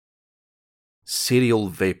Serial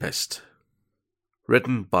Vapist.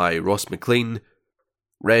 Written by Ross McLean.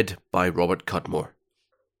 Read by Robert Cudmore.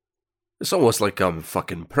 It's almost like I'm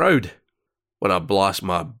fucking proud when I blast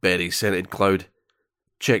my berry-scented cloud.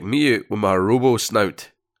 Check me out with my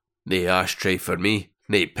robo-snout. Nae ashtray for me,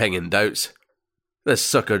 nae pingin' doubts. This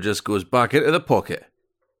sucker just goes back into the pocket.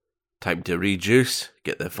 Time to rejuice,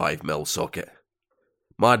 get the 5mm socket.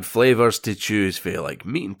 Mad flavours to choose for, like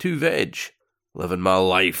meat and two veg. Living my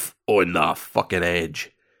life on the fucking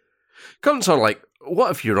edge. Cunts are like,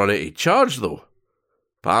 what if you run out of charge though?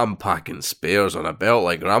 But I'm packing spares on a belt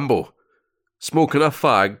like Rambo. Smoking a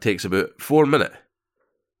fag takes about 4 minutes.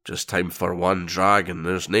 Just time for one drag and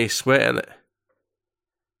there's nae sweat in it.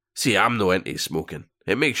 See, I'm no into smoking.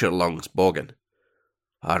 It makes your lungs boggin'.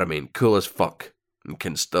 I remain cool as fuck and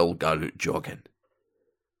can still go out jogging.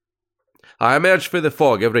 I emerge through the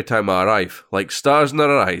fog every time I arrive, like stars in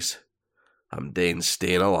their eyes. I'm Dane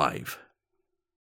staying alive.